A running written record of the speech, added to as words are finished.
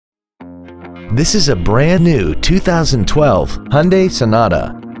This is a brand new 2012 Hyundai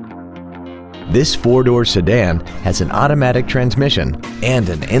Sonata. This four-door sedan has an automatic transmission and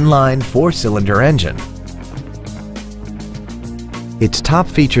an inline four-cylinder engine. Its top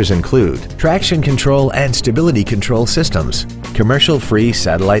features include traction control and stability control systems, commercial-free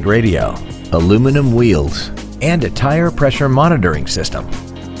satellite radio, aluminum wheels, and a tire pressure monitoring system.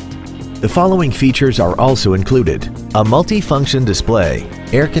 The following features are also included: a multi-function display,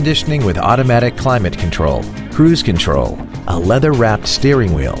 air conditioning with automatic climate control, cruise control, a leather-wrapped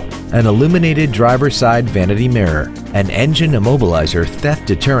steering wheel, an illuminated driver's side vanity mirror, an engine immobilizer theft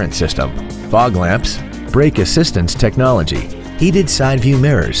deterrent system, fog lamps, brake assistance technology, heated side view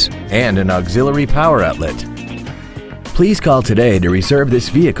mirrors, and an auxiliary power outlet. Please call today to reserve this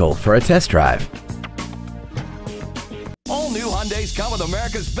vehicle for a test drive. All new Hyundais come with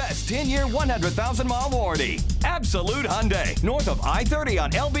America's best 10-year, 100,000-mile warranty. Absolute Hyundai, north of I-30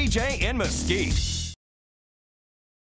 on LBJ in Mesquite.